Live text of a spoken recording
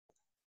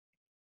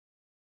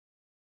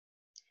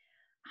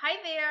Hi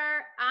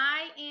there.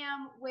 I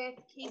am with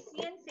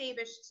Kacian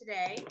Fabish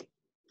today.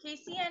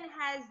 Kacian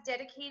has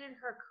dedicated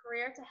her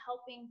career to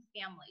helping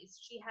families.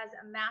 She has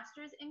a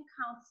master's in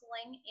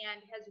counseling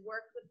and has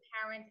worked with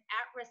parents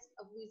at risk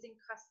of losing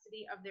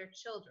custody of their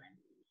children.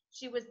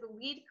 She was the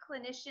lead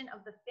clinician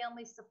of the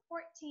family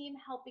support team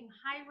helping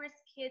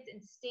high-risk kids in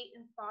state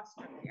and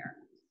foster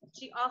care.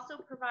 She also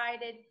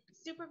provided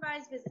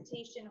supervised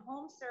visitation,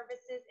 home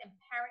services, and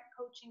parent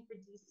coaching for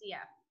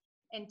DCF.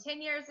 And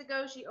 10 years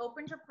ago, she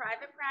opened her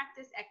private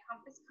practice at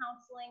Compass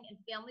Counseling and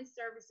Family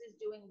Services,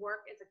 doing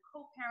work as a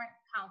co-parent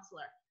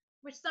counselor,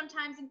 which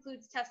sometimes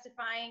includes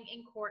testifying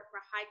in court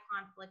for high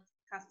conflict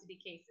custody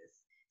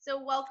cases.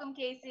 So welcome,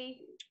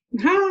 Casey.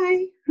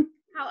 Hi,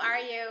 How are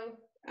you?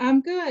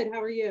 I'm good.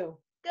 How are you?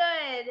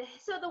 Good.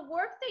 So the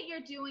work that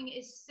you're doing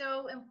is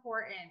so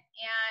important,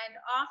 and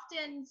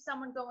often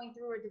someone going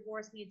through a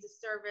divorce needs a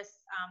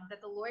service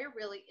that the lawyer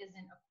really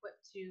isn't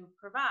equipped to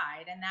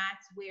provide, and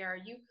that's where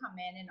you come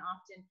in. And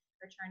often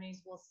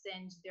attorneys will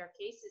send their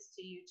cases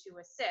to you to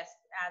assist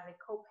as a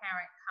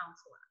co-parent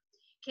counselor.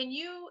 Can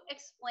you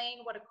explain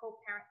what a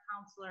co-parent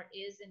counselor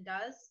is and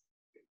does?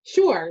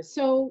 Sure.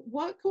 So,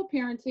 what co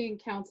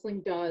parenting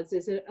counseling does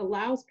is it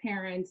allows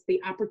parents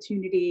the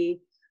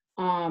opportunity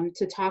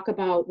to talk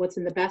about what's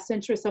in the best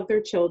interest of their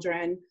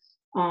children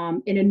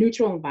in a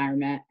neutral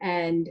environment.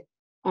 And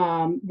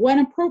when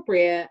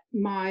appropriate,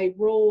 my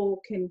role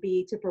can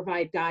be to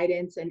provide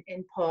guidance and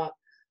input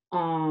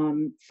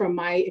from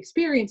my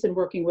experience in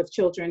working with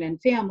children and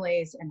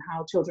families and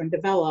how children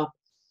develop,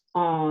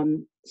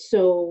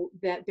 so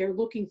that they're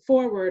looking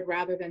forward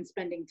rather than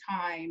spending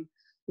time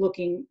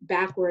looking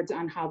backwards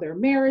on how their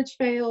marriage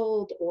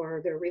failed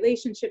or their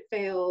relationship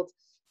failed,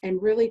 and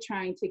really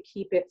trying to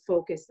keep it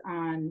focused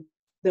on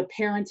the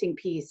parenting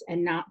piece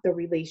and not the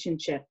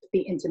relationship, the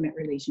intimate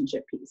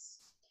relationship piece.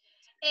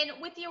 And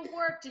with your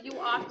work, do you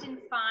often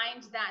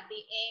find that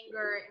the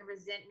anger and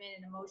resentment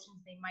and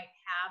emotions they might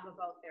have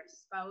about their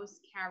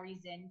spouse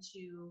carries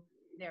into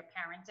their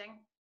parenting?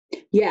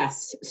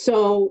 Yes.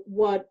 So,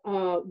 what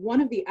one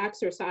of the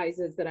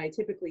exercises that I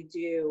typically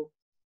do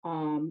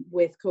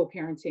with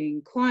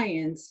co-parenting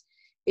clients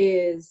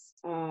is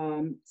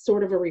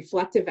sort of a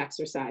reflective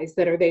exercise.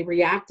 That are they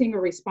reacting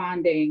or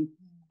responding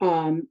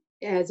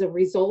as a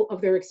result of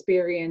their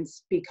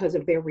experience because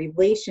of their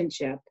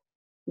relationship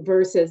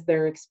versus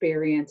their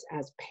experience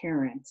as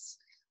parents.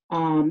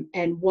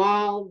 And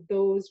while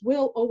those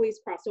will always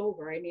cross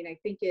over, I mean, I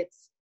think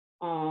it's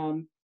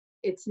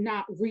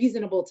not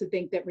reasonable to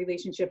think that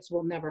relationships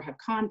will never have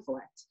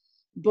conflict,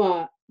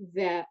 but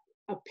that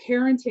a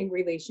parenting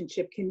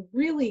relationship can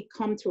really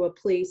come to a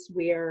place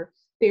where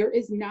there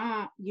is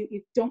not,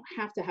 you don't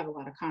have to have a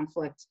lot of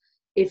conflict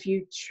if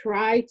you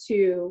try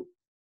to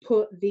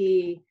put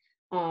the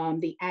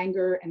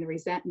anger and the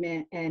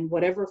resentment and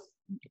whatever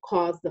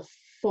caused the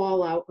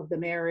fallout of the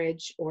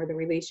marriage or the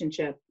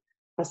relationship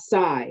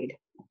aside,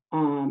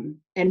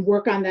 and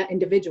work on that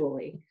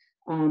individually.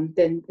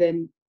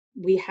 Then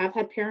we have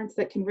had parents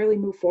that can really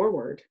move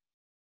forward.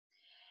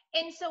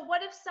 And so,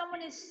 what if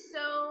someone is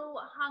so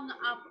hung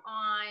up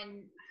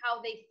on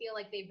how they feel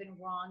like they've been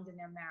wronged in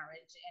their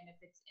marriage, and if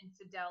it's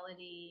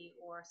infidelity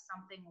or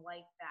something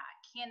like that,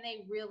 can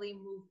they really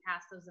move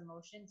past those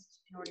emotions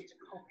in order to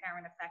co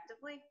parent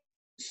effectively?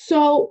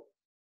 So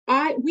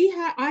I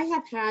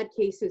have had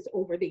cases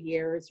over the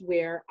years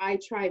where I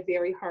try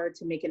very hard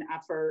to make an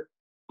effort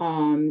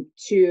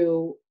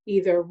to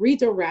either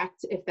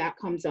redirect if that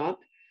comes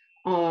up,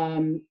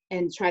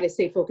 and try to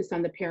stay focused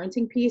on the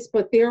parenting piece.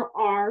 But there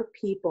are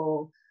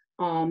people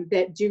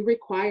that do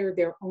require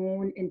their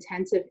own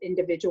intensive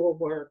individual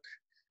work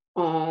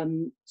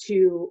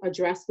to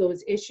address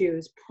those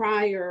issues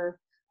prior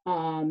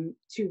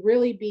to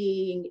really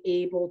being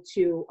able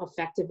to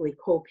effectively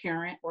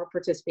co-parent or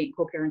participate in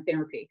co-parent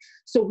therapy.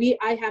 So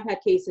I have had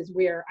cases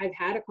where I've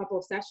had a couple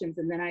of sessions,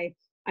 and then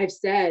I've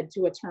said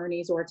to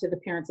attorneys or to the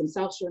parents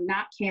themselves, you're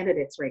not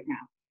candidates right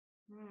now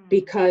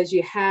because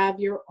you have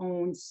your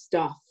own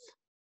stuff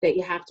that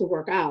you have to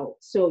work out.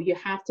 So you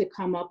have to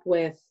come up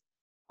with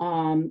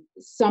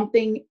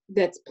something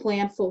that's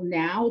planful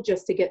now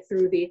just to get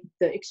through the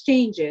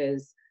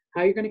exchanges,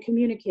 how you're going to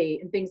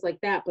communicate and things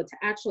like that. But to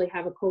actually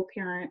have a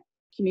co-parent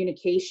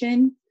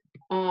communication,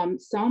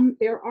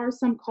 there are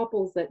some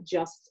couples that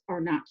just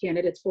are not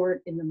candidates for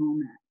it in the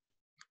moment.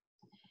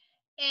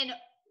 And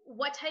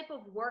what type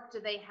of work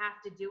do they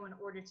have to do in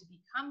order to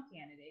become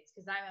candidates?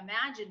 Because I'm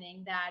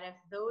imagining that if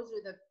those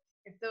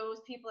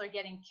people are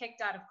getting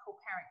kicked out of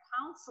co-parent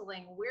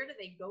counseling, where do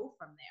they go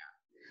from there?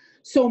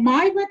 So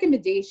my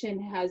recommendation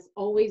has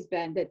always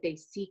been that they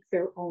seek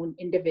their own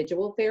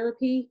individual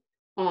therapy,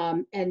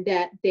 and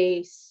that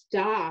they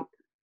stop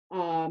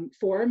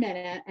for a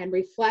minute and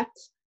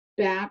reflect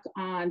back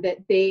on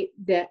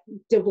that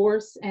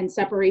divorce and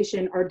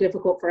separation are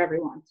difficult for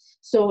everyone.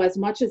 So as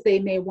much as they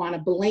may want to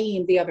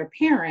blame the other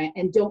parent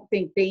and don't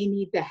think they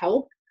need the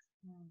help,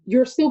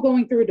 you're still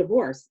going through a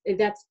divorce.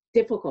 That's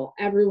difficult.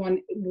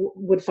 Everyone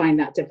would find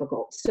that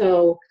difficult.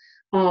 So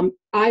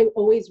I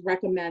always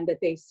recommend that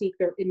they seek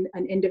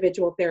an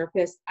individual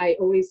therapist. I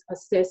always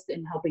assist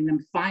in helping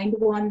them find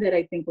one that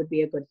I think would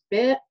be a good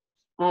fit,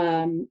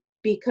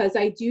 because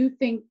I do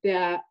think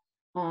that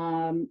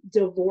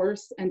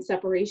divorce and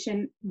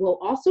separation will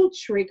also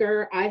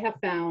trigger, I have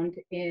found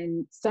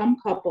in some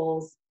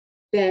couples,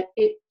 that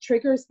it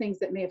triggers things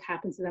that may have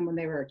happened to them when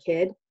they were a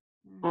kid.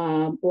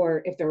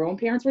 Or if their own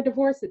parents were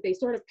divorced, that they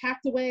sort of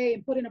packed away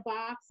and put in a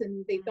box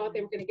and they thought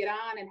they were going to get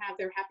on and have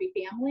their happy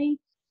family.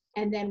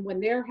 And then when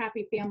their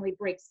happy family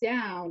breaks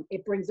down,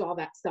 it brings all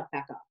that stuff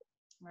back up.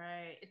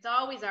 Right. It's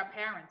always our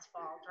parents'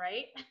 fault,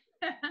 right?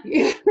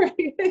 Yeah,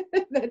 right.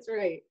 That's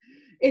right.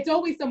 It's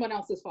always someone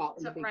else's fault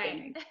in the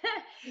beginning.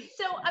 Right.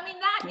 So, I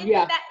mean,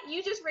 that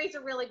you just raised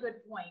a really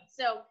good point.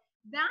 So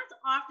that's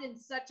often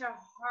such a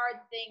hard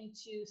thing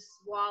to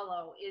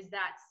swallow, is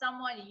that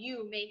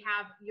you may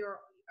have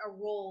a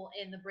role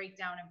in the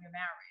breakdown of your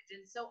marriage.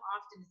 And so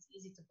often it's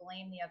easy to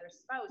blame the other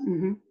spouse.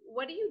 Mm-hmm.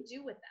 What do you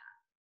do with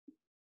that?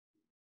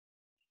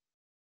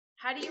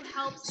 How do you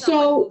help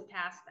someone move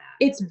past that?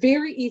 It's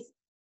very easy.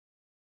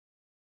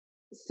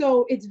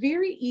 So it's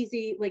very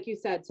easy, like you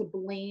said, to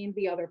blame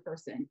the other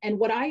person. And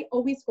what I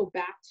always go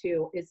back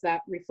to is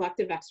that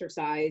reflective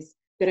exercise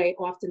that I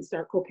often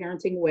start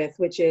co-parenting with,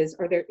 which is,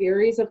 are there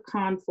areas of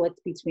conflict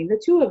between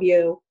the two of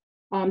you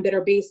that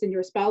are based in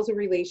your spousal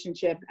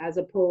relationship as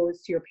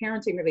opposed to your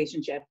parenting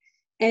relationship?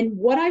 And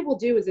what I will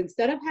do is,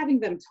 instead of having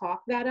them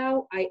talk that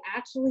out, I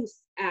actually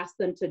ask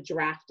them to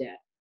draft it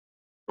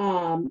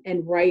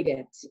and write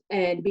it.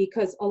 And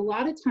because a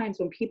lot of times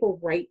when people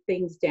write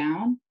things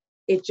down,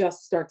 it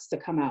just starts to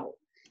come out.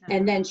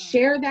 And then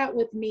share that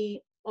with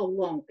me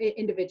alone,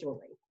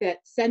 individually. That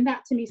send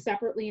that to me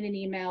separately in an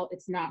email.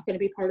 It's not going to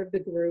be part of the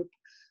group.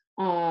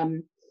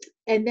 And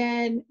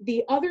then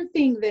the other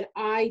thing that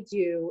I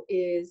do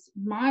is,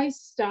 my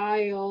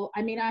style,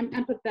 I mean, I'm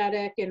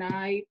empathetic, and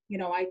I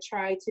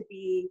try to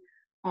be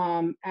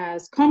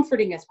as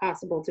comforting as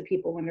possible to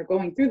people when they're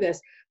going through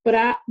this.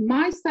 But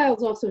my style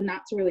is also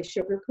not to really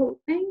sugarcoat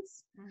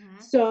things.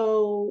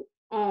 So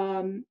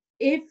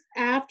if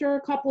after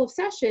a couple of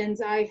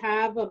sessions, I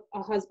have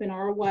a husband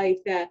or a wife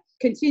that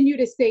continue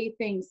to say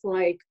things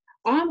like,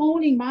 I'm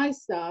owning my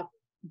stuff,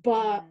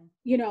 but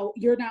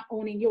you're not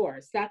owning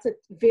yours. That's a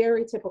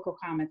very typical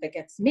comment that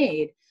gets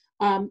made.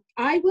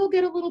 I will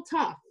get a little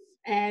tough,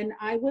 and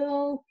I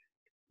will,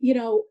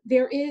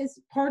 there is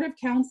part of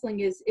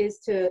counseling is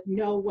to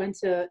know when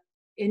to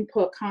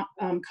input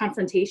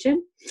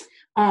confrontation.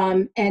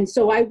 And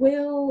so I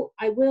will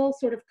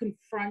sort of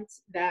confront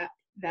that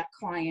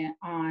client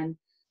on,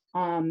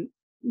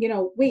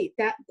 wait,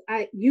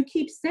 you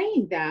keep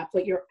saying that,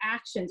 but your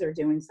actions are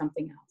doing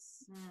something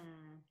else.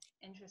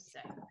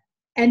 Interesting.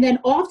 And then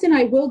often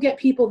I will get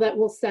people that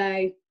will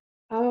say,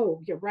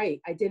 oh, you're right.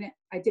 I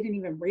didn't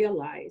even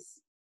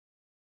realize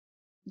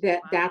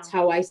that that's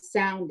how I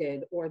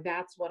sounded, or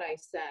that's what I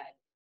said.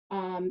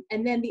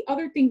 And then the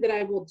other thing that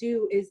I will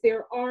do is,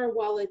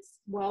 while it's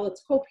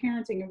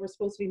co-parenting and we're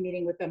supposed to be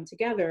meeting with them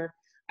together,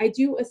 I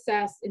do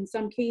assess in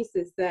some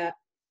cases that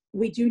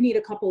we do need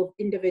a couple of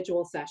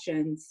individual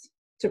sessions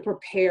to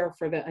prepare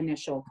for the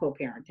initial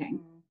co-parenting.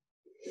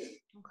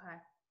 Okay.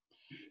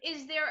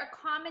 Is there a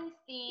common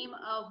theme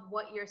of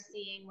what you're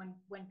seeing when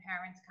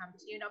parents come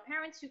to you?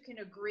 Parents who can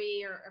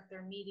agree, or if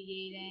they're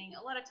mediating,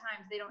 a lot of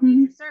times they don't need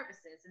your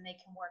services and they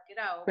can work it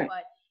out. Right.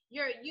 But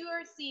you're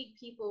seeing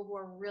people who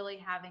are really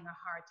having a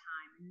hard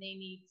time and they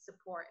need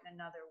support in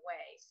another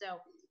way.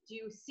 So do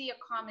you see a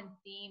common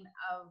theme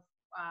of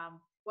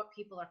what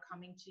people are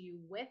coming to you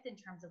with in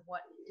terms of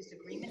what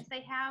disagreements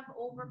they have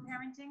over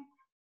parenting?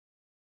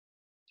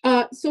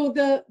 So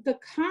the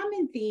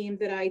common theme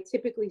that I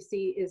typically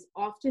see is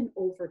often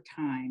over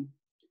time,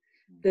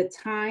 the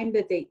time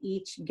that they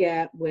each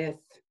get with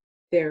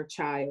their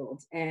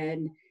child,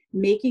 and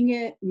making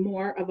it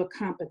more of a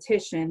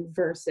competition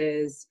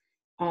versus,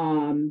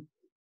 a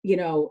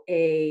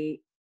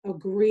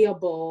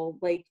agreeable,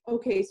 like,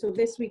 okay, so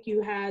this week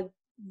you had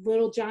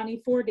little Johnny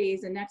 4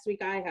 days and next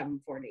week I have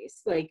him 4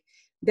 days. Like,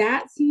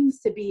 that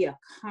seems to be a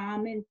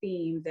common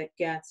theme that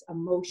gets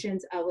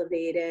emotions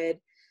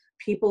elevated,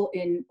 people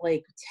in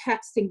like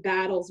texting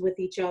battles with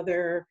each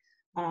other.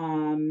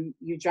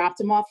 You dropped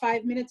them off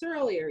 5 minutes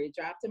earlier, you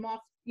dropped them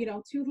off,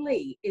 too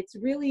late. It's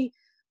really,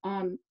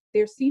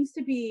 there seems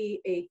to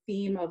be a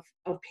theme of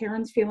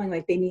parents feeling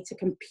like they need to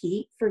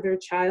compete for their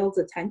child's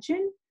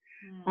attention,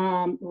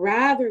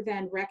 rather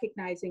than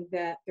recognizing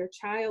that their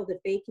child,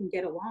 if they can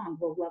get along,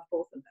 will love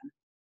both of them.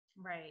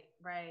 Right.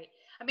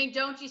 I mean,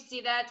 don't you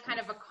see that's kind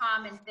of a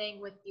common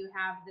thing with, you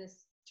have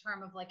this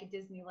term of like a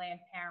Disneyland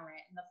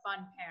parent and the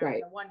fun parent,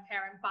 right. The one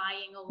parent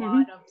buying a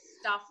lot of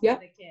stuff for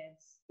the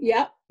kids.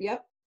 Yep. Yeah.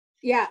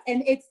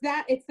 And it's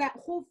that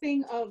whole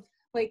thing of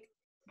like,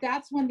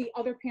 that's when the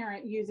other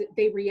parent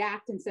they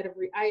react instead of,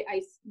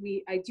 I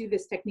do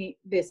this technique,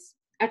 this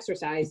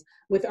exercise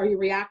with, are you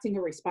reacting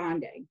or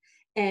responding?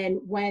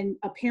 And when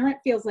a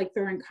parent feels like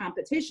they're in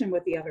competition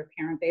with the other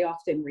parent, they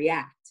often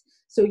react.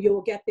 So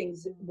you'll get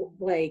things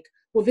like,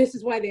 well, this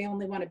is why they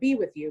only want to be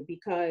with you,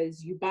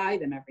 because you buy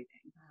them everything.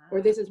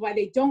 or this is why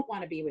they don't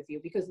want to be with you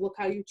because look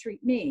how you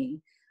treat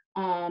me.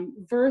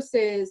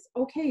 Versus,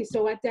 okay,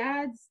 so at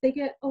dad's, they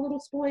get a little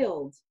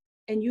spoiled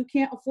and you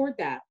can't afford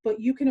that, but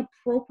you can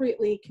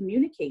appropriately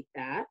communicate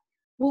that.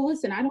 Well,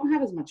 listen, I don't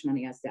have as much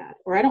money as dad,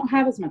 or I don't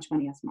have as much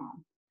money as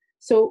mom.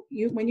 So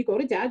when you go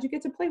to dad, you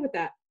get to play with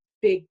that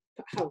big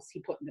house he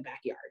put in the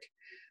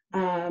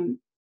backyard.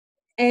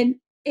 And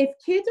if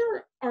kids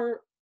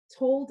are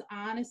told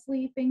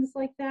honestly things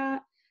like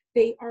that,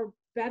 they are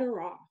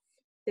better off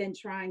than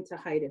trying to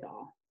hide it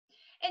all.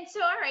 And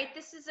so, all right,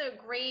 this is a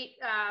great,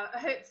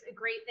 it's a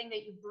great thing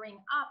that you bring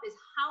up is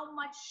how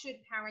much should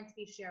parents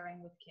be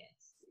sharing with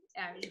kids?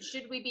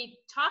 Should we be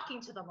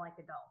talking to them like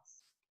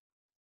adults?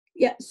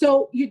 Yeah,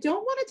 so you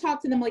don't want to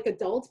talk to them like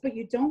adults, but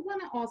you don't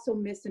want to also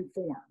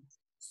misinform.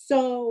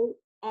 So,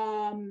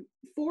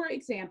 for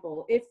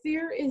example, if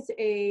there is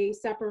a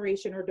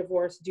separation or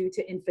divorce due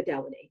to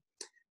infidelity,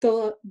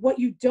 what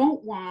you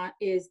don't want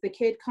is the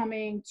kid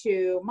coming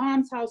to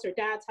mom's house or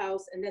dad's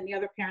house, and then the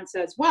other parent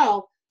says,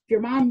 well, if your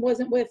mom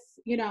wasn't with,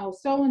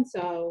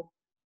 so-and-so,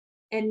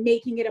 and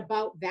making it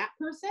about that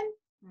person,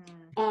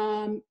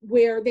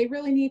 where they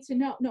really need to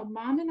know, no,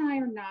 mom and I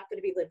are not going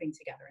to be living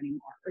together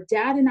anymore, or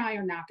dad and I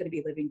are not going to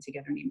be living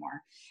together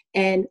anymore.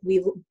 And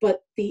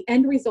but the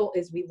end result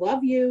is we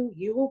love you,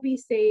 you will be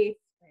safe.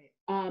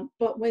 Right.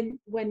 But when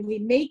we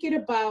make it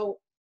about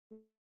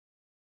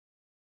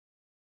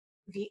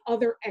the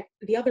other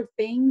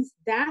things,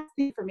 that's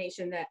the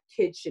information that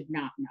kids should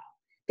not know.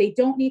 They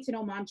don't need to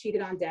know mom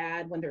cheated on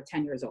dad when they're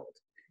 10 years old.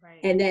 Right.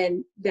 And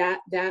then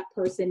that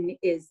person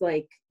is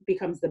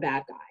becomes the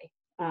bad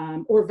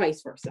guy, or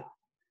vice versa.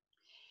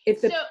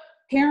 If the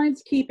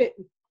parents keep it,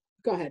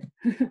 go ahead.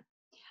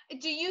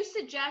 Do you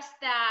suggest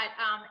that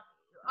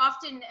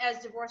often as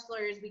divorce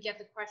lawyers, we get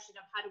the question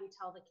of how do we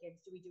tell the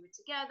kids? Do we do it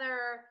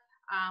together?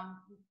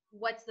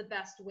 What's the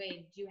best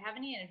way? Do you have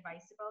any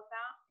advice about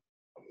that?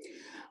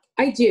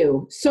 I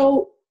do.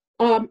 So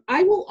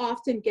I will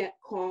often get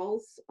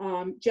calls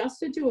just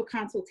to do a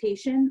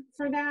consultation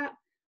for that.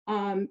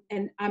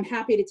 And I'm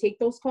happy to take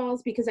those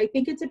calls because I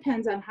think it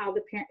depends on how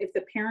if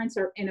the parents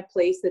are in a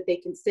place that they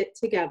can sit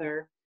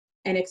together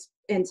and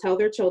tell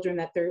their children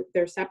that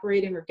they're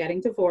separating or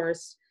getting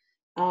divorced,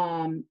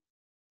 and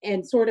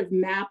sort of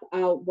map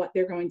out what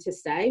they're going to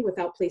say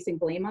without placing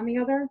blame on the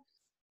other.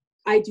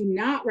 I do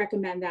not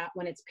recommend that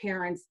when it's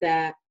parents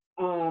that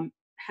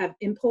have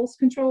impulse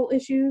control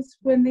issues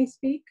when they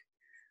speak,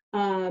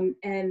 and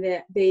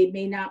that they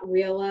may not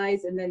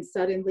realize, and then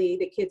suddenly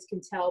the kids can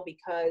tell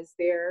because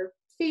their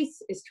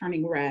face is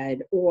turning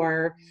red,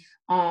 or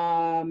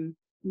mom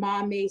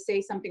may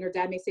say something or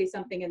dad may say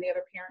something and the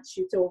other parent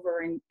shoots over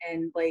and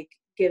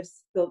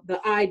gives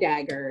the eye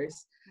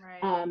daggers.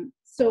 Right.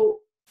 So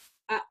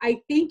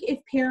I think if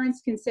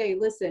parents can say,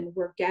 listen,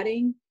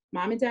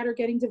 mom and dad are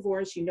getting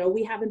divorced,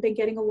 we haven't been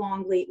getting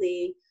along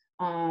lately,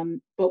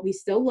 but we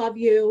still love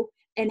you.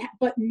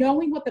 But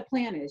knowing what the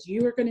plan is,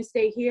 you are going to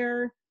stay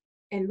here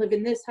and live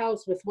in this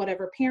house with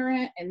whatever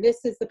parent, and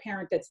this is the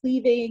parent that's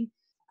leaving,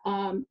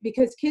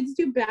 because kids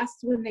do best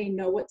when they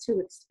know what to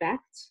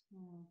expect.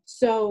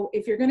 So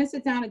if you're going to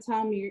sit down and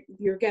tell them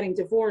you're getting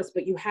divorced,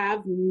 but you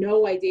have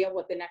no idea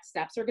what the next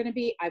steps are going to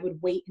be, I would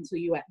wait until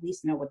you at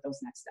least know what those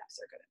next steps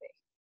are going to be.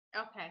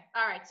 Okay.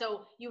 All right.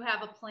 So you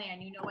have a plan,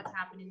 what's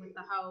happening with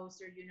the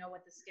house, or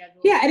what the schedule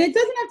is. Yeah. And it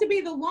doesn't have to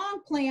be the long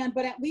plan,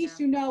 but at least,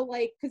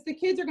 because the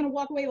kids are going to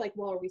walk away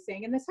well, are we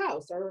staying in this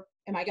house, or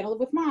am I going to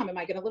live with mom? Am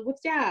I going to live with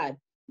dad?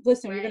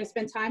 Listen, right. You're going to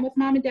spend time with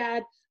mom and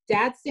dad.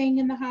 Dad's staying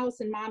in the house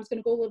and mom's going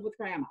to go live with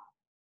grandma.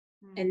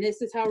 And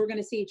this is how we're going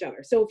to see each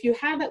other. So if you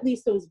have at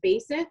least those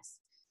basics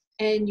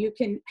and you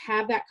can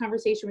have that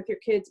conversation with your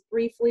kids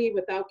briefly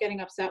without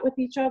getting upset with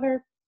each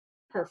other,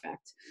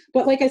 perfect.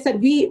 But like I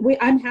said,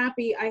 I'm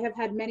happy. I have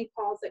had many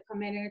calls that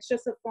come in, and it's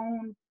just a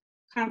phone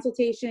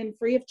consultation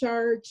free of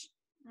charge.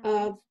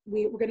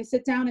 We're going to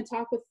sit down and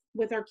talk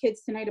with our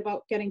kids tonight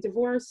about getting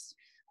divorced.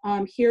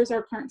 Here's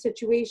our current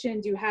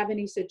situation. Do you have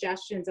any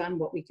suggestions on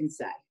what we can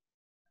say?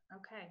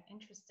 Okay,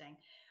 interesting.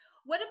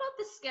 What about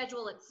the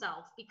schedule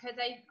itself? Because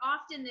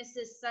often this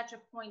is such a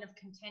point of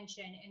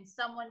contention, and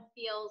someone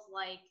feels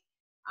like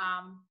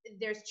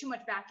there's too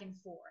much back and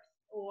forth.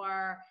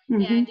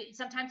 And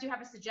sometimes you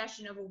have a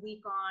suggestion of a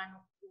week on,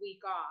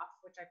 week off,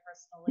 which I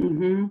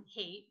personally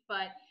hate,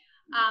 but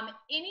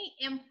any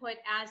input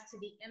as to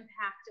the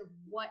impact of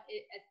what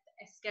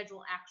a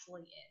schedule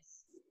actually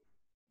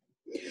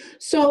is?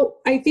 So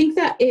I think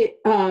that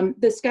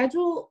the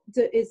schedule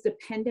is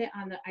dependent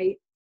on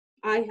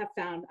I have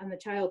found on the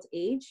child's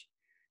age,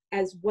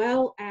 as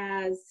well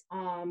as,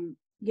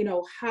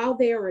 how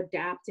they are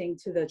adapting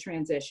to the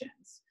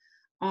transitions.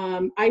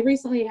 I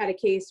recently had a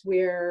case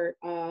where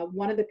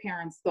one of the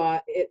parents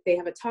thought they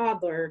have a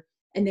toddler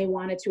and they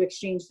wanted to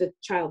exchange the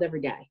child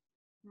every day.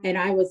 And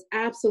I was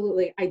I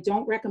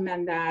don't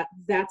recommend that.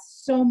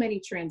 That's so many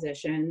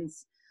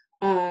transitions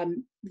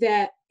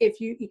that if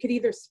you could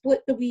either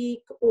split the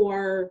week,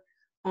 or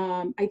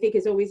I think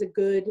is always a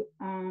good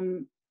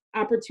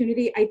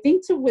opportunity, I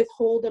think, to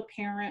withhold a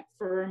parent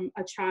from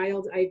a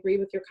child, I agree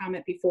with your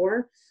comment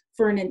before,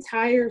 for an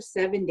entire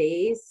 7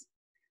 days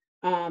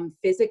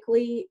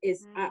physically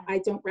is,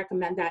 I don't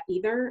recommend that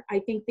either. I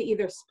think the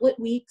either split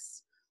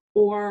weeks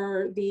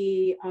or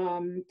the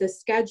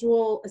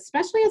schedule,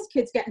 especially as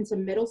kids get into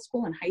middle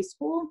school and high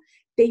school,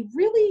 they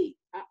really,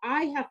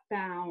 I have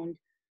found,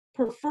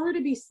 prefer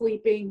to be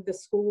sleeping the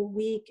school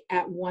week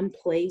at one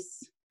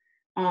place.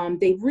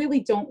 They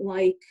really don't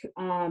like,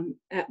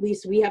 at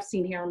least we have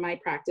seen here in my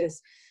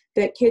practice,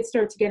 that kids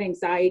start to get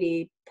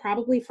anxiety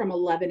probably from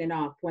 11 and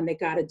up when they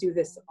got to do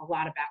this a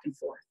lot of back and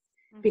forth.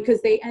 Because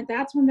and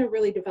that's when they're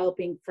really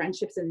developing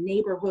friendships in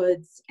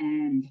neighborhoods.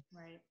 And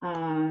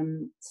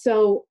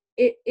so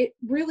it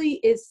really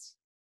is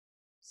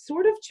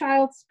sort of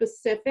child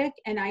specific.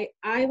 And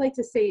I like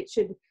to say it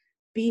should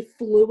be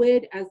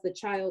fluid as the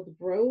child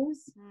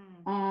grows.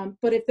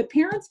 But if the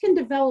parents can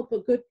develop a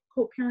good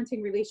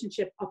co-parenting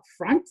relationship up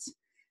front,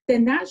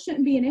 then that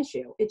shouldn't be an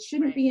issue. It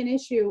shouldn't be an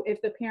issue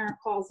if the parent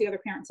calls the other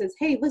parent and says,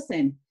 hey,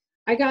 listen,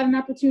 I got an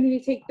opportunity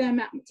to take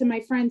them to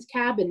my friend's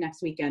cabin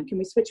next weekend. Can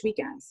we switch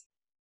weekends?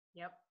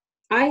 Yep.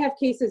 I have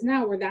cases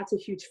now where that's a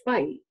huge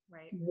fight.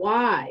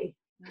 Why?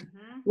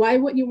 Why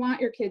wouldn't you want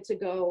your kid to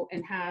go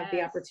and have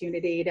the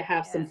opportunity to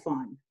have some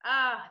fun?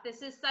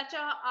 This is such a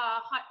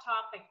hot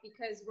topic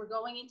because we're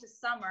going into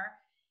summer,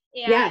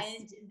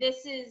 and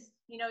this is,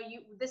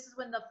 this is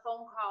when the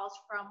phone calls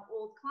from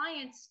old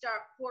clients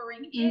start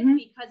pouring in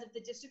because of the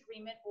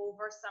disagreement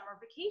over summer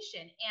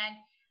vacation.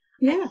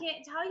 And I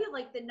can't tell you,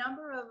 like, the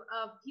number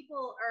of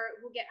people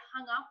will get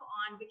hung up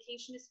on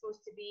vacation is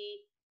supposed to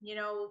be,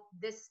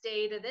 this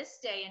day to this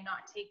day and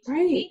not take 2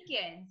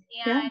 weekends.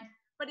 And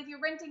but if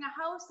you're renting a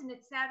house and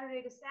it's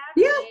Saturday to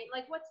Saturday,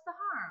 like, what's the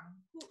harm?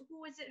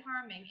 Who is it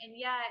harming? And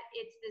yet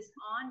it's this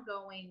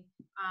ongoing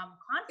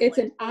conflict. It's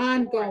an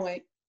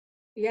ongoing,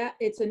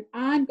 it's an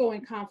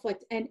ongoing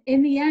conflict. And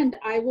in the end,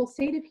 I will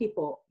say to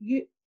people,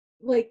 your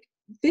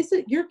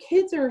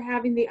kids are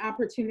having the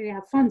opportunity to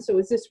have fun. So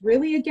is this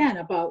really, again,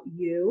 about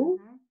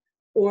you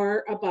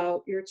or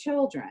about your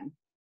children?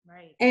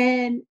 Right.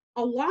 And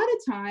a lot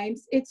of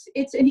times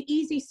it's an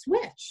easy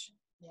switch.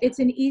 It's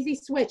an easy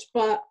switch,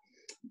 but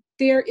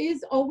there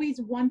is always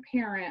one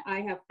parent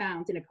I have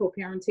found in a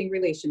co-parenting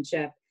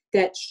relationship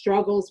that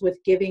struggles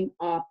with giving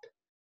up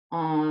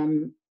a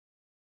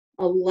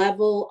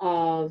level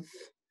of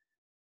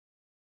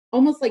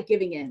almost like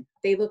giving in.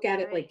 They look at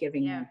it like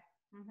giving in.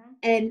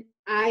 And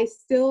I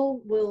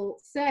still will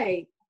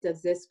say,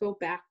 does this go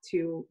back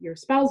to your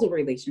spousal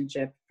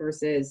relationship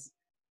versus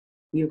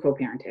you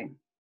co-parenting?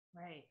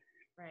 Right.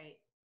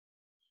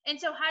 And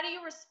so how do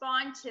you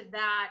respond to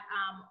that?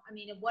 I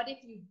mean, what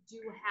if you do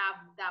have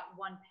that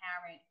one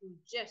parent who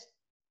just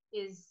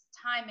is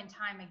time and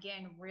time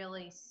again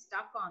really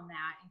stuck on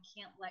that and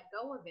can't let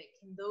go of it?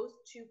 Can those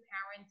two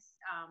parents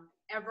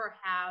ever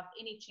have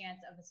any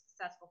chance of a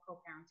successful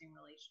co-parenting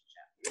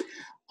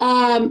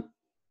relationship?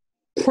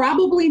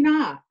 Probably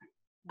not.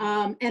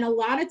 And a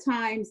lot of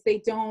times they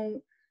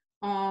don't.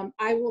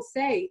 I will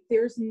say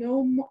there's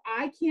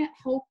I can't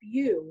help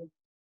you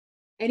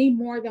any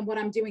more than what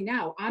I'm doing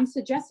now. I'm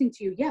suggesting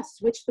to you, yes,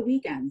 switch the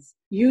weekends.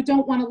 You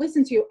don't want to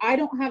listen to you. I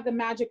don't have the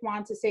magic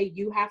wand to say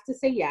you have to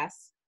say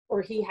yes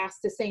or he has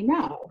to say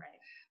no.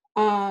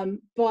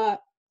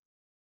 But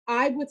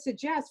I would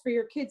suggest, for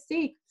your kids'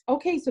 sake,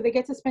 okay, so they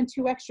get to spend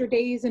 2 extra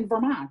days in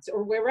Vermont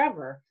or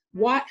wherever.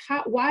 Why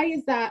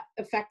is that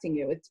affecting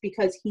you? It's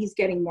because he's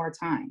getting more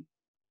time.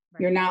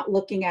 You're not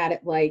looking at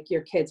it like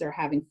your kids are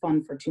having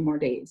fun for 2 more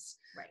days.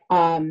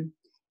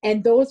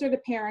 And those are the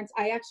parents.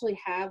 I actually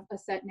have a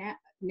set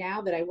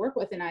now that I work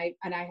with, and I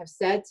have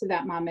said to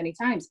that mom many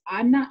times,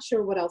 I'm not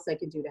sure what else I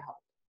can do to help.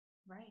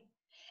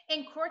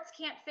 And courts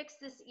can't fix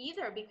this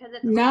either, because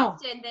it's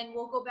often then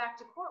we'll go back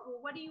to court.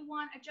 Well, what do you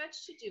want a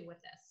judge to do with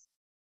this?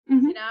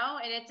 And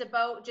it's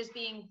about just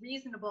being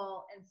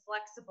reasonable and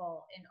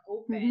flexible and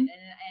open. And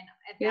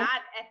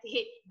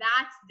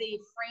that's the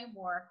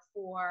framework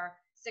for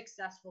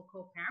successful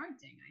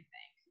co-parenting, I think.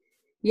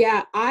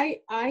 Yeah,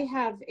 I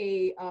have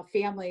a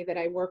family that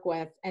I work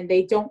with, and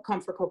they don't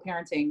come for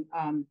co-parenting.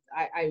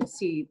 I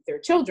see their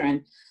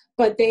children,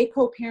 but they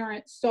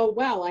co-parent so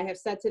well. I have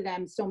said to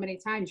them so many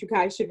times, you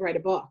guys should write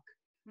a book,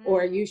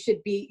 or you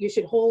should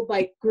hold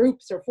like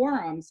groups or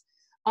forums.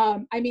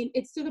 I mean,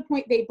 it's to the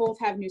point they both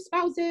have new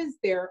spouses.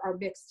 There are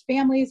mixed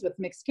families with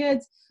mixed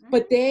kids,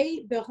 but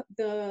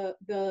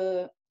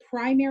the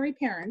primary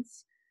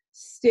parents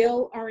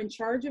still are in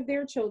charge of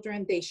their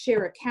children. They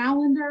share a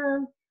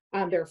calendar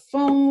on their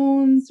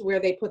phones where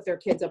they put their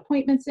kids'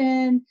 appointments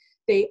in.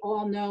 They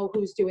all know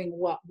who's doing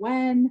what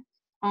when.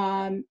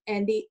 And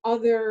the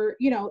other,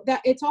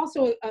 that it's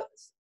also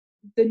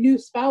the new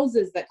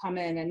spouses that come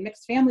in and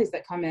mixed families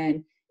that come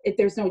in. If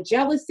there's no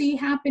jealousy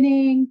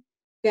happening,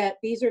 that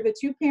these are the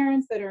 2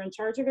 parents that are in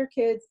charge of their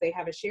kids. They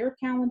have a shared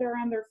calendar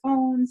on their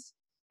phones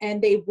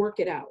and they work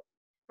it out.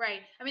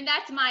 Right. I mean,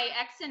 that's my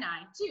ex and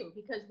I too,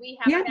 because we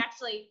haven't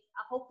actually,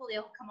 hopefully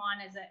he'll come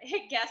on as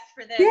a guest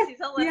for this.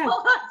 He's a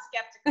little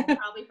skeptical,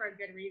 probably for a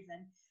good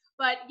reason.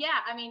 But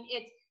I mean,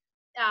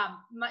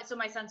 so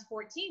my son's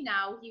 14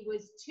 now. He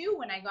was 2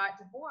 when I got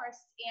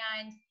divorced,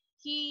 and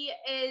he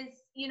is,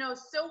 you know,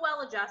 so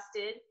well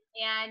adjusted,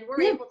 and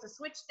we're able to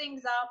switch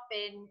things up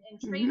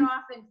and trade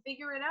off and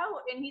figure it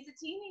out. And he's a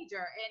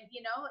teenager, and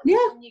you know,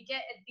 when you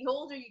get, the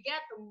older you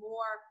get, the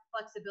more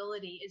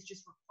flexibility is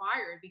just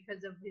required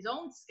because of his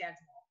own schedule.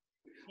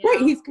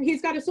 Right.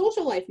 He's got a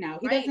social life now.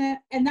 He doesn't,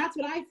 and that's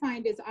what I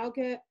find is I'll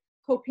get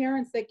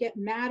co-parents that get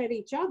mad at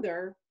each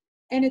other.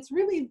 And it's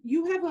really,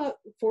 you have a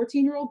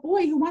 14-year-old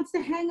boy who wants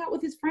to hang out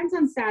with his friends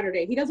on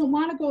Saturday. He doesn't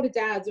want to go to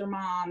dad's or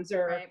mom's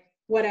or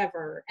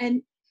whatever.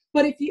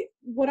 But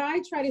what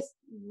I try to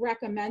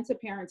recommend to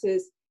parents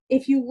is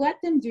if you let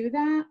them do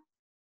that,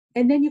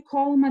 and then you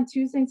call them on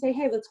Tuesday and say,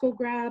 hey, let's go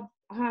grab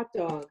a hot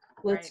dog.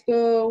 Let's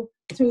go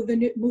to the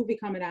new movie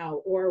coming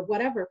out or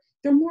whatever.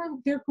 They're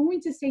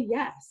going to say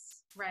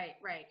yes. Right.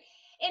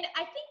 And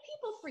I think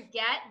people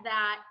forget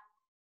that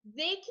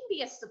they can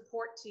be a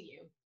support to you.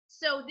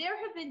 So there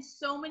have been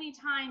so many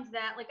times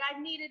that, like, I've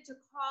needed to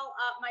call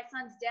up my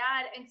son's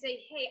dad and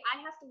say, hey,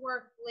 I have to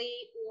work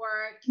late,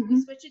 or can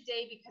we switch a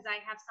day because I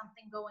have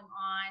something going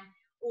on,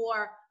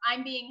 or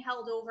I'm being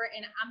held over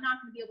and I'm not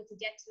going to be able to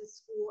get to the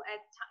school at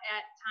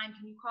time.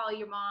 Can you call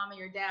your mom or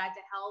your dad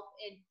to help?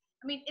 And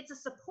I mean, it's a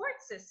support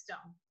system.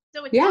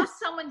 So it's not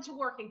someone to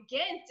work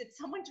against, it's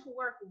someone to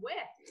work with.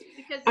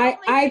 Because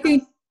I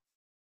think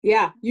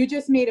yeah, you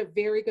just made a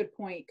very good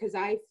point, because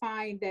I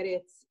find that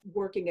it's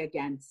working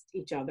against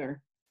each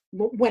other.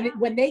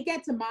 When they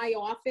get to my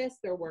office,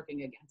 they're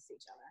working against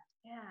each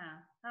other. Yeah.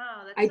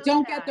 Oh, that's I so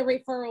don't sad. get the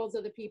referrals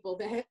of the people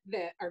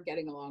that are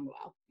getting along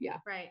well. Yeah.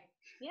 Right.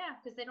 Yeah,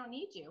 because they don't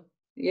need you.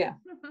 Yeah.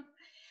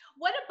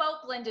 What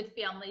about blended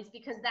families?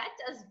 Because that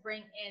does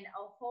bring in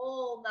a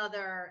whole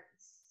nother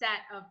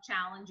set of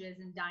challenges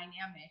and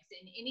dynamics.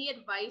 And any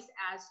advice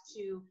as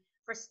to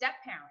for step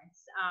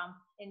parents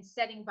in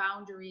setting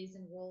boundaries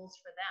and roles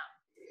for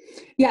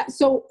them? Yeah,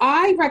 so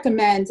I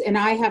recommend, and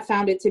I have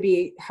found it to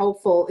be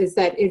helpful, is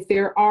that if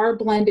there are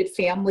blended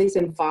families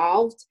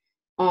involved,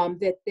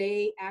 that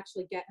they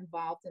actually get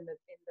involved in the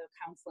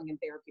counseling and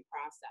therapy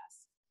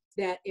process.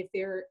 That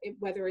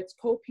whether it's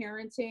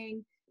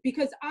co-parenting,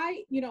 because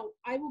I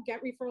will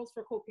get referrals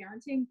for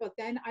co-parenting, but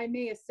then I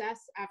may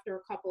assess after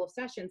a couple of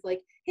sessions,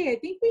 like, hey, I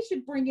think we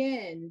should bring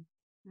in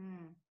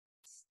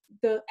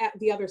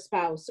the other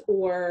spouse,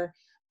 or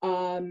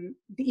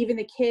even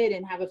the kid,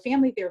 and have a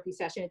family therapy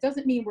session. It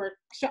doesn't mean we're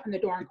shutting the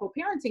door on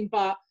co-parenting,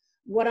 but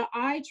what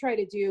I try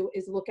to do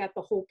is look at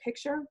the whole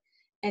picture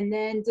and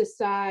then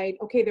decide,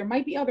 okay, there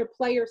might be other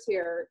players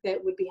here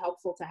that would be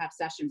helpful to have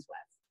sessions with.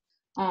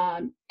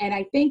 And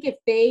I think if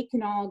they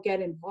can all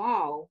get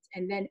involved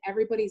and then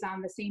everybody's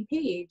on the same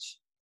page,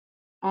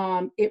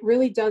 it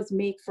really does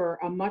make for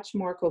a much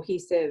more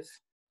cohesive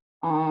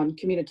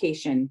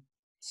communication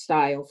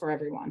style for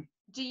everyone.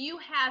 Do you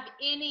have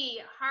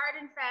any hard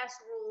and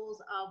fast rules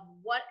of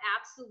what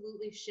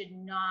absolutely should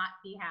not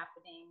be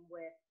happening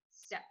with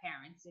step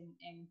parents and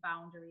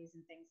boundaries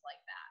and things like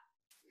that?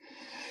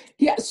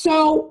 Yeah,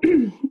 so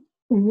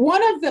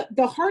one of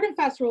the hard and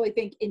fast rule, I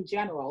think, in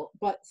general,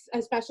 but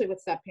especially with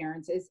step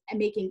parents, is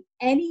making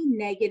any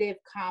negative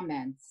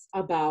comments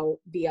about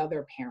the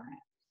other parent.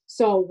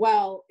 So,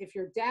 well, if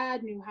your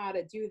dad knew how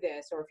to do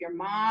this, or if your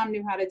mom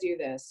knew how to do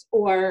this,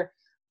 or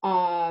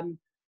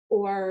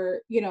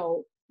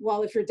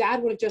well, if your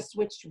dad would have just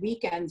switched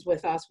weekends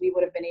with us, we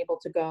would have been able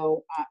to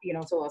go,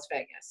 to Las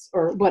Vegas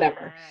or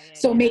whatever.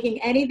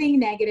 Making anything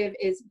negative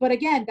but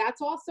again,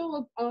 that's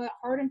also a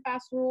hard and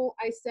fast rule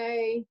I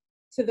say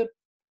to the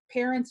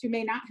parents who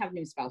may not have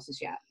new spouses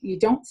yet. You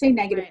don't say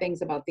negative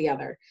things about the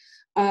other.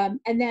 And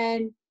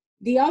then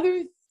the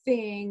other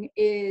thing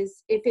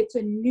is, if it's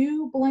a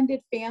new blended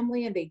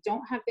family and they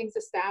don't have things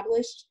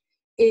established,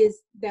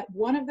 is that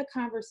one of the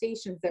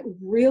conversations that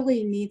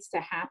really needs to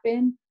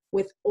happen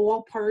with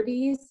all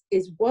parties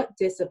is what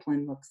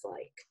discipline looks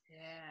like.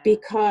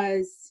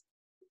 Because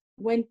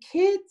when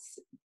kids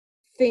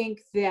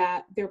think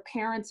that their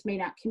parents may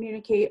not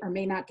communicate or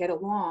may not get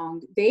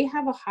along, they're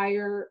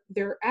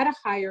at a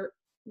higher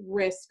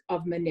risk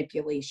of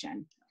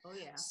manipulation. Oh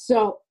yeah.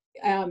 So,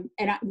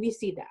 we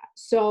see that.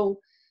 So,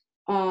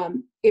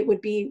 it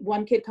would be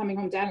one kid coming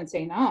home, dad, and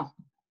saying, oh,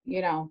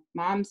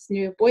 mom's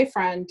new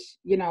boyfriend,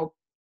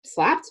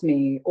 slapped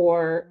me,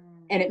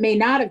 and it may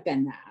not have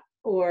been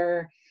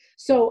that,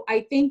 so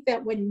I think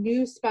that when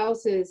new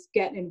spouses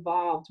get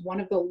involved,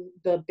 one of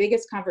the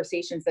biggest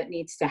conversations that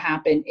needs to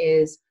happen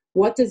is,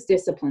 what does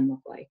discipline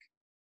look like?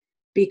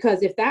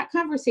 Because if that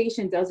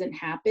conversation doesn't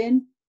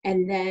happen,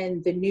 and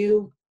then the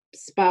new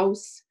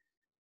spouse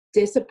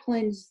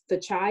disciplines the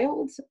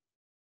child,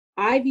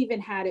 I've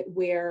even had it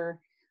where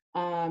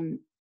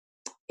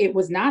it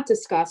was not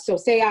discussed. So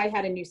say I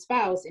had a new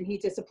spouse and he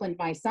disciplined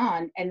my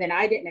son, and then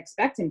I didn't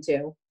expect him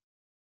to.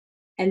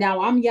 And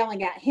now I'm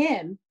yelling at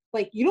him,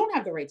 like, you don't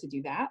have the right to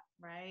do that.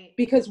 Right.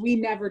 Because we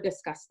never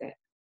discussed it.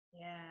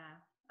 Yeah.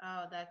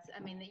 Oh,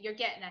 you're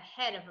getting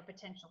ahead of a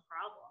potential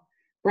problem.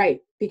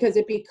 Right. Because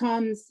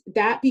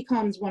that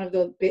becomes one of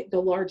the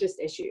largest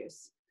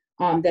issues.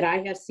 that I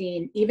have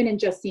seen, even in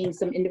just seeing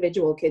some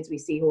individual kids we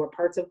see who are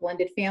parts of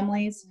blended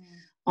families,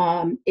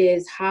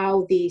 is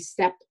how the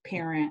step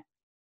parent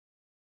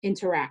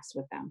interacts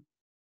with them.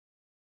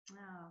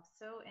 Oh,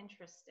 so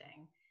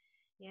interesting.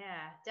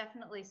 Yeah,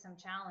 definitely some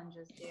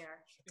challenges there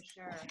for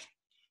sure.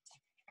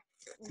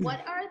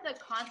 What are the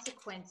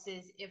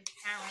consequences if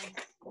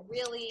parents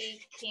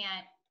really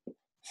can't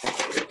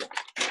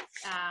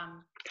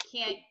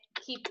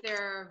keep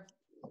their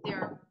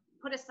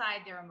put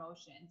aside their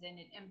emotions, and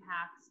it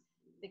impacts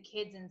the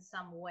kids in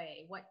some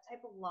way? What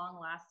type of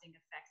long-lasting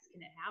effects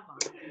can it have on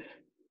them?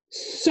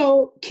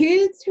 So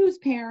kids whose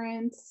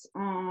parents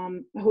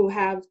who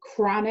have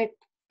chronic,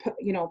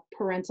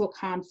 parental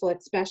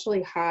conflict,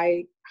 especially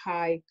high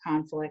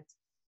conflict,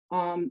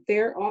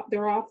 they're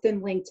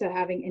often linked to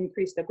having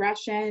increased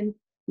aggression,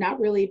 not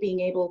really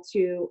being able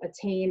to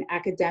attain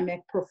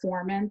academic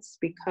performance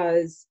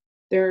because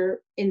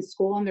they're in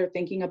school and they're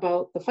thinking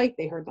about the fight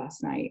they heard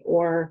last night,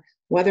 or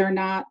whether or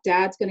not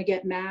dad's going to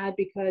get mad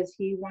because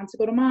he wants to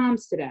go to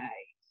mom's today.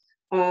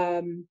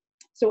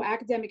 So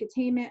academic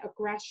attainment,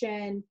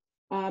 aggression,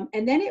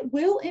 and then it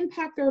will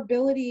impact their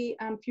ability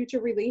on future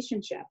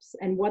relationships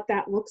and what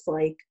that looks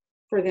like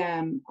for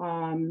them,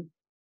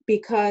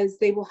 because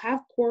they will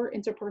have poor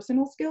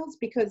interpersonal skills,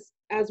 because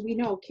as we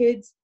know,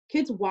 kids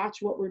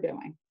watch what we're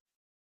doing.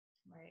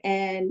 Right.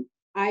 And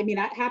I mean,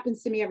 that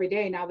happens to me every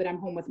day now that I'm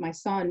home with my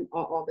son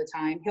all the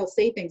time. He'll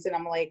say things and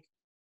I'm like,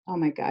 oh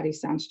my God, he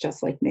sounds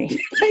just like me.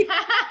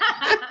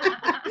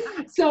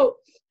 So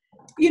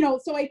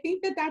I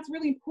think that that's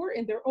really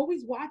important. They're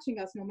always watching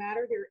us no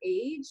matter their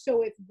age.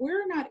 So if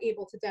we're not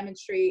able to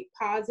demonstrate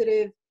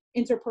positive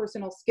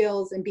interpersonal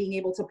skills and being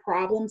able to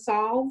problem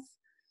solve,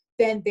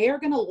 then they're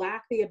going to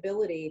lack the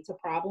ability to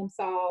problem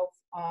solve,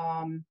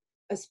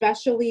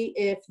 especially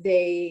if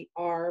they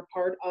are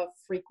part of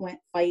frequent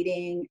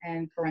fighting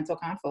and parental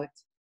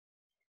conflict.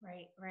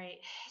 Right.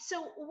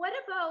 So what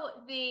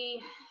about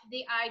the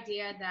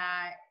idea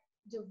that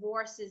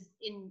divorce is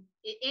in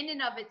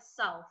and of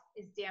itself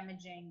is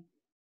damaging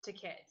to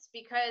kids?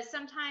 Because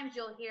sometimes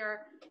you'll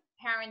hear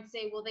parents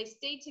say, well, they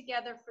stayed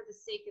together for the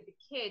sake of the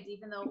kids,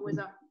 even though it was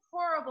a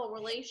horrible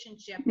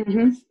relationship and they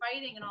were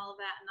fighting and all of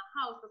that in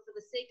the house, but for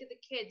the sake of the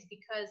kids,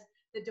 because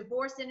the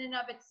divorce in and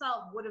of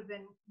itself would have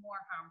been more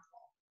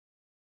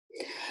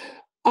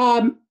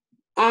harmful.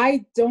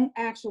 I don't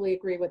actually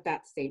agree with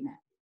that statement.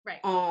 Right.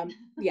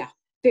 Yeah.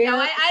 No,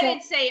 I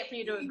didn't say it for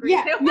you to agree.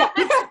 Yeah.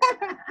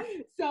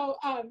 So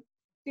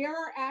there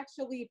are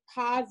actually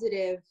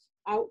positive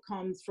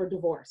outcomes for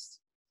divorce.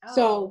 Oh,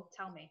 so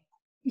tell me.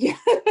 Yeah.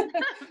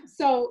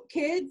 So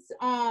kids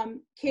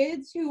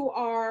who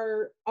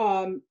are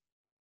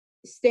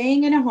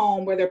staying in a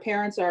home where their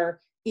parents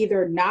are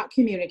either not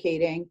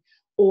communicating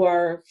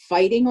or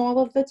fighting all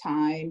of the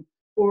time,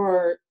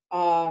 or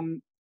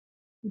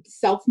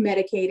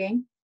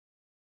self-medicating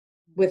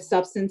with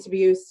substance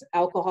abuse,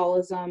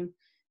 alcoholism,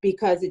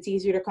 because it's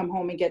easier to come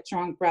home and get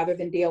drunk rather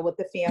than deal with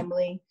the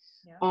family.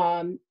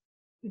 Yeah.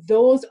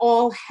 Those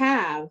all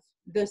have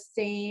the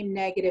same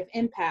negative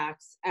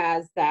impacts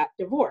as that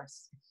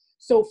divorce.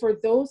 So for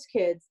those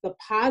kids, the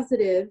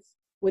positive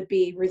would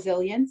be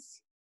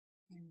resilience,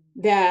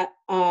 that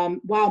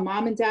while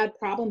mom and dad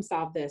problem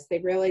solve this, they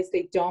realize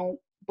they don't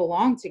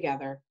belong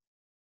together.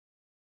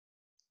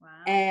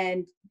 Wow.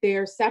 And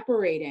they're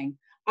separating.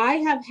 I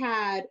have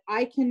had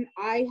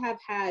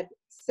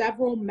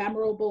several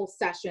memorable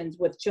sessions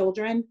with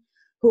children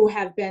who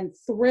have been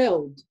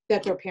thrilled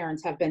that their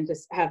parents have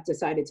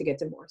decided to get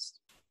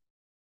divorced.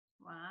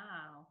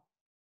 Wow.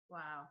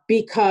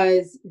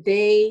 Because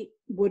they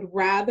would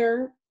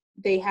rather,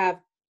 they have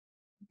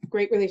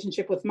great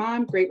relationship with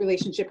mom, great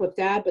relationship with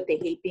dad, but they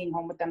hate being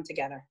home with them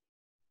together.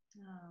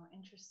 Oh,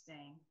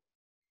 interesting.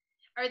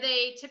 Are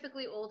they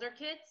typically older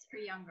kids or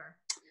younger?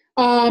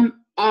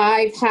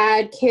 I've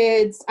had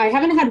kids, I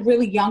haven't had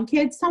really young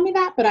kids tell me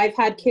that, but I've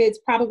had kids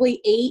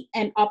probably 8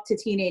 and up to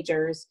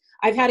teenagers.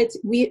 I've had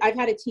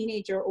a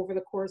teenager over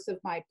the course of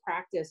my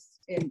practice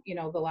in,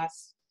 the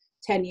last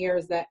 10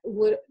 years that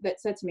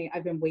said to me,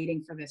 I've been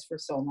waiting for this for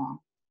so long.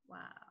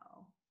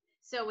 Wow.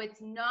 So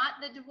it's not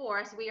the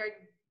divorce. We are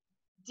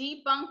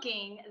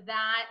debunking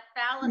that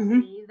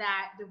fallacy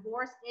that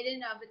divorce in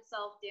and of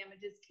itself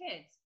damages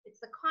kids. It's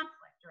the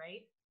conflict,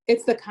 right?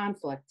 It's the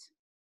conflict.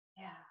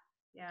 Yeah.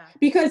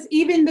 Because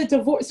even the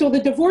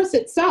divorce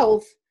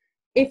itself,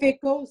 if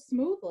it goes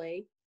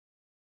smoothly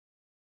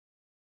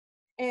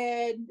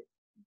and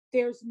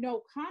there's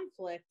no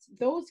conflict,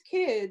 those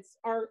kids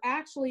are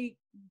actually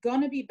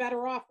going to be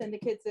better off than the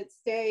kids that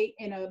stay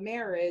in a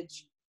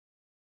marriage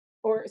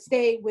or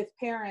stay with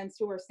parents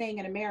who are staying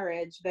in a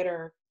marriage that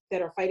are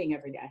fighting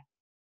every day.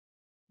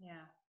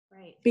 Yeah,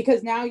 right.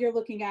 Because now you're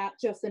looking at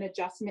just an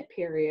adjustment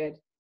period,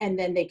 and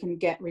then they can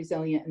get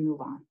resilient and move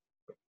on.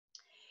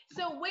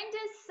 So when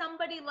does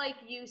somebody like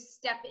you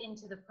step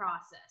into the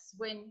process?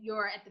 When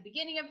you're at the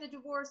beginning of the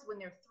divorce, when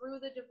they're through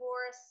the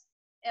divorce,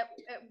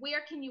 where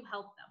can you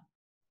help them?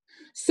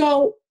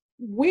 So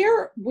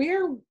where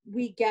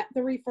we get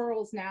the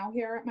referrals now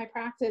here at my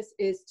practice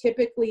is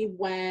typically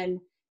when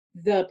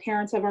the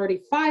parents have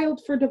already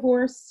filed for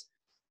divorce,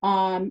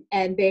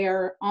 and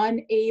they're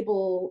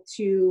unable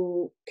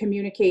to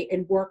communicate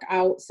and work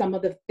out some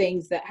of the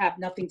things that have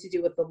nothing to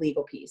do with the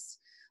legal piece,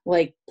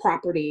 like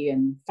property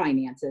and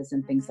finances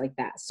and things like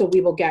that. So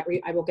I will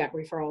get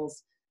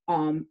referrals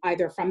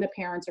either from the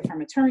parents or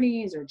from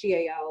attorneys or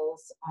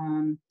GALs.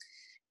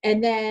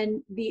 And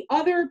then the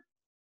other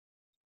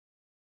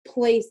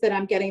place that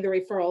I'm getting the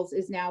referrals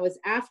is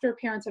after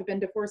parents have been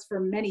divorced for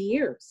many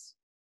years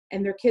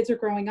and their kids are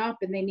growing up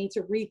and they need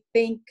to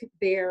rethink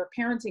their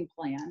parenting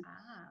plan.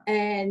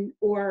 And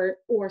or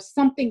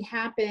something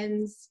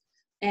happens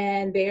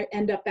and they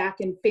end up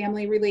back in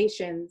family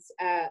relations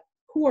at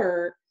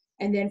court,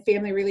 and then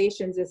family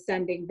relations is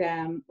sending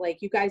them like,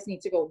 you guys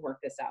need to go work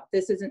this out.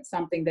 This isn't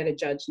something that a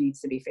judge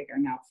needs to be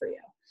figuring out for you.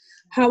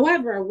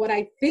 However, what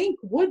I think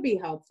would be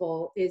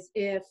helpful is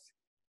if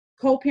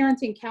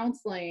co-parenting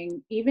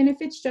counseling, even if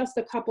it's just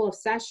a couple of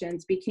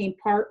sessions, became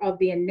part of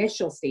the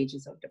initial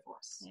stages of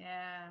divorce.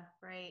 Yeah,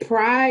 right.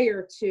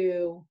 Prior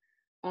to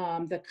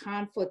the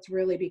conflict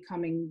really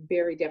becoming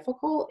very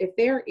difficult, if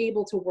they're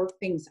able to work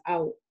things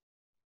out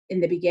in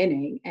the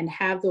beginning and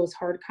have those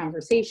hard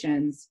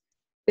conversations,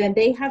 then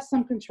they have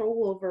some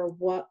control over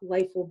what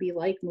life will be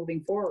like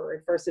moving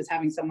forward versus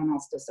having someone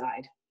else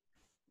decide.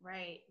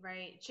 Right.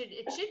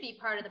 It should be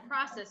part of the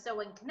process. So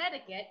in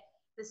Connecticut,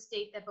 the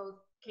state that both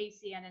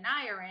Kacian and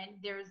I are in,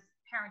 there's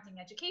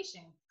parenting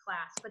education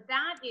class, but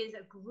that is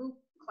a group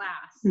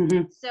class.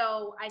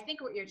 So I think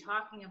what you're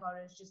talking about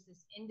is just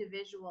this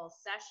individual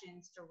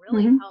sessions to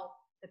really help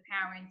the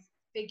parents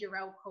figure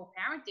out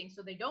co-parenting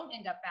so they don't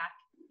end up back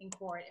in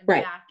court and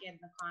back in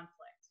the conflict.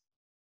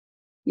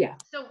 Yeah.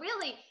 So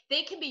really,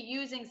 they can be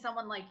using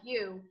someone like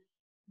you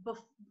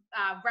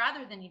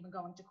rather than even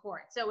going to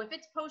court. So if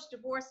it's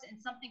post-divorce and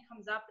something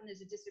comes up and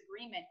there's a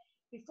disagreement,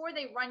 before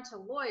they run to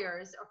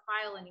lawyers or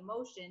file any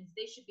motions,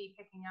 they should be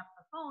picking up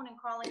the phone and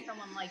calling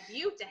someone like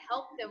you to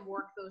help them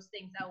work those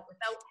things out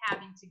without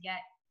having to get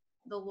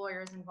the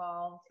lawyers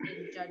involved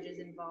and judges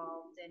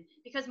involved. And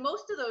because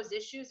most of those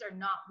issues are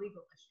not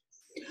legal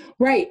issues.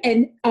 Right.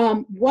 And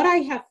what I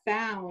have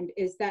found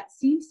is that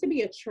seems to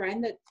be a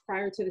trend that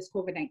prior to this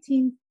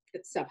COVID-19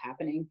 stuff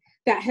happening,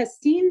 that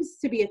seems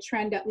to be a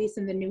trend, at least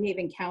in the New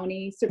Haven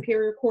County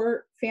Superior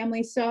Court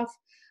family stuff,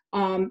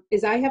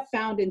 is I have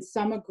found in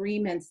some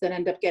agreements that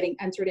end up getting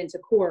entered into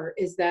court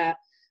is that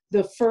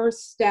the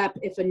first step,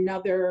 if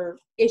another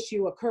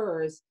issue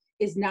occurs,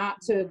 is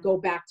not to go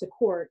back to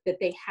court, that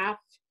they have,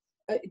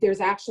 there's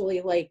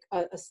actually like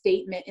a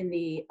statement in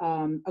the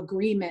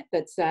agreement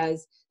that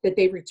says that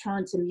they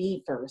return to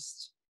me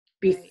first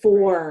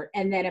before,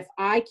 and then if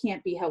I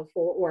can't be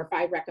helpful or if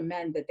I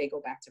recommend that they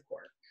go back to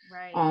court.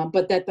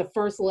 But that the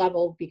first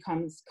level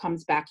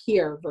comes back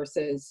here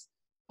versus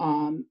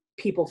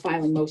people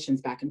filing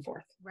motions back and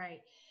forth. Right.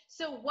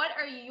 So what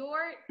are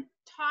your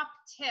top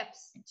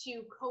tips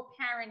to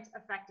co-parent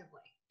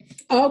effectively?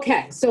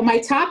 Okay, so my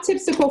top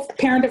tips to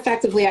co-parent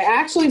effectively, I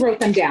actually wrote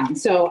them down,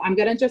 so I'm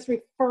going to just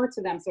refer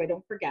to them so I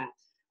don't forget,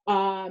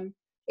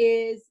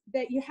 is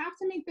that you have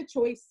to make the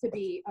choice to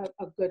be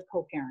a good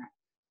co-parent.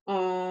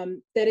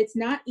 That it's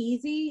not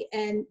easy,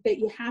 and that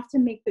you have to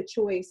make the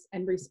choice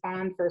and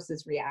respond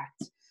versus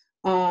react.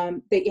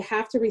 That you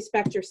have to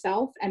respect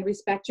yourself and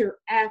respect your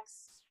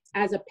ex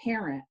as a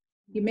parent.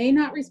 You may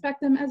not respect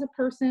them as a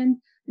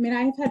person. I mean,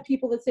 I've had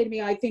people that say to me,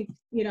 I think,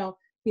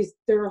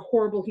 they're a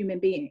horrible human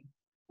being.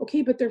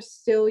 Okay, but they're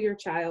still your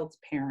child's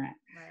parent.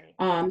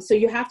 Right. So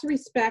you have to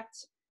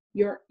respect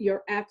your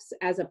ex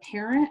as a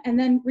parent, and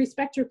then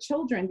respect your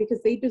children because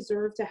they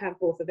deserve to have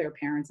both of their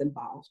parents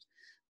involved.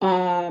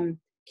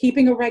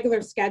 Keeping a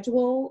regular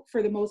schedule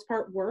for the most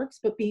part works,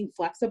 but being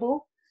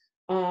flexible.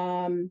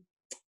 And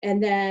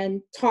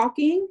then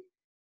talking.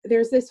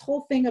 There's this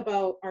whole thing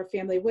about our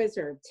family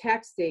wizard,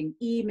 texting,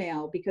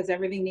 email, because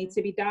everything needs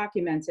to be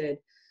documented.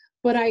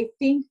 But I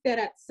think that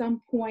at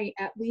some point,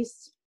 at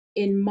least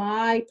in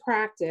my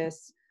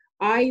practice,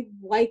 I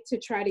like to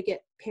try to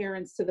get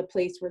parents to the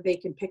place where they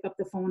can pick up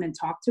the phone and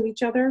talk to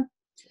each other.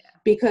 Yeah.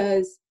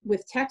 Because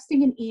with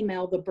texting and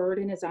email, the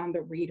burden is on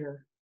the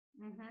reader.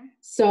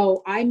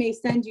 So I may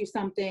send you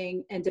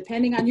something, and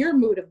depending on your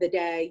mood of the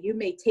day, you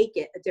may take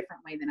it a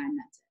different way than I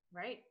meant it.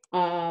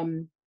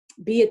 Right.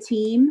 Be a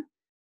team.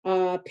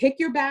 Pick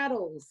your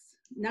battles.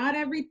 Not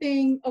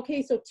everything.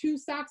 Okay, so 2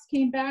 socks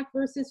came back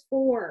versus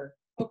 4.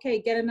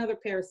 Okay, get another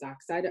pair of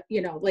socks.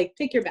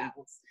 Pick your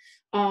battles.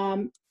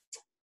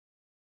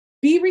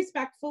 Be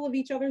respectful of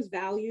each other's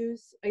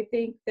values. I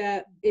think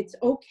that it's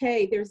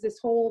okay. There's this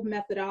whole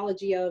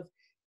methodology of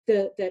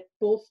that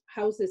both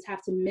houses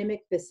have to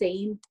mimic the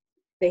same.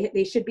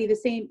 They should be the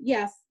same.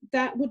 Yes,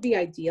 that would be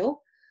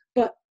ideal,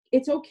 but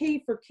it's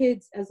okay for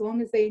kids as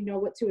long as they know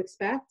what to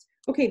expect.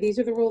 Okay, these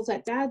are the rules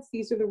at dad's,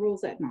 these are the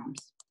rules at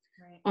mom's.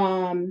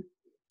 Right.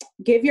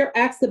 Give your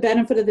ex the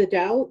benefit of the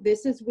doubt.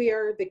 This is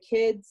where the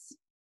kids,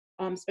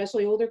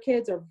 especially older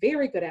kids, are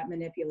very good at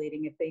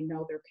manipulating if they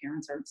know their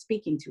parents aren't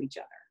speaking to each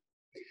other.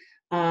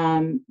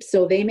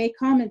 So they may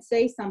come and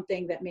say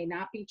something that may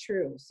not be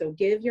true. So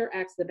give your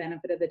ex the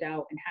benefit of the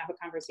doubt and have a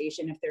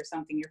conversation if there's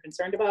something you're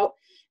concerned about,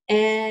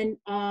 and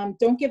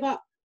don't give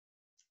up.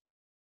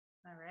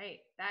 All right.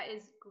 That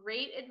is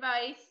great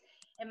advice.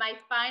 And my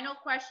final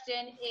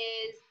question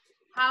is,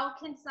 how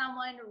can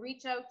someone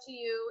reach out to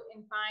you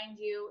and find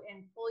you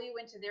and pull you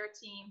into their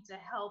team to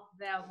help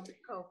them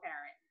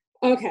co-parent?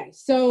 Okay,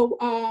 so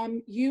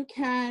you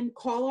can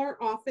call our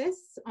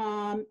office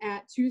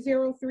at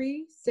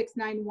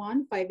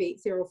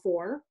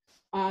 203-691-5804.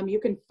 You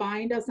can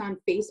find us on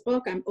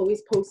Facebook. I'm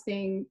always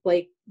posting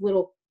like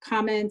little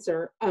comments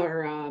or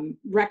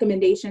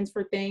recommendations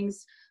for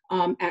things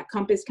at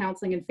Compass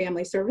Counseling and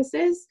Family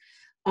Services,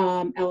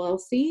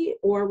 LLC,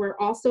 or we're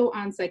also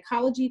on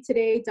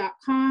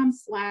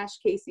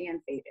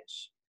psychologytoday.com/Kacian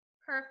Fabish.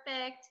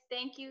 Perfect.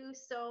 Thank you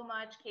so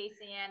much,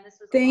 Kacian. This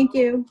was Thank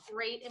you.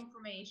 great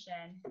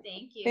information.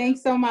 Thank you.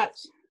 Thanks so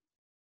much.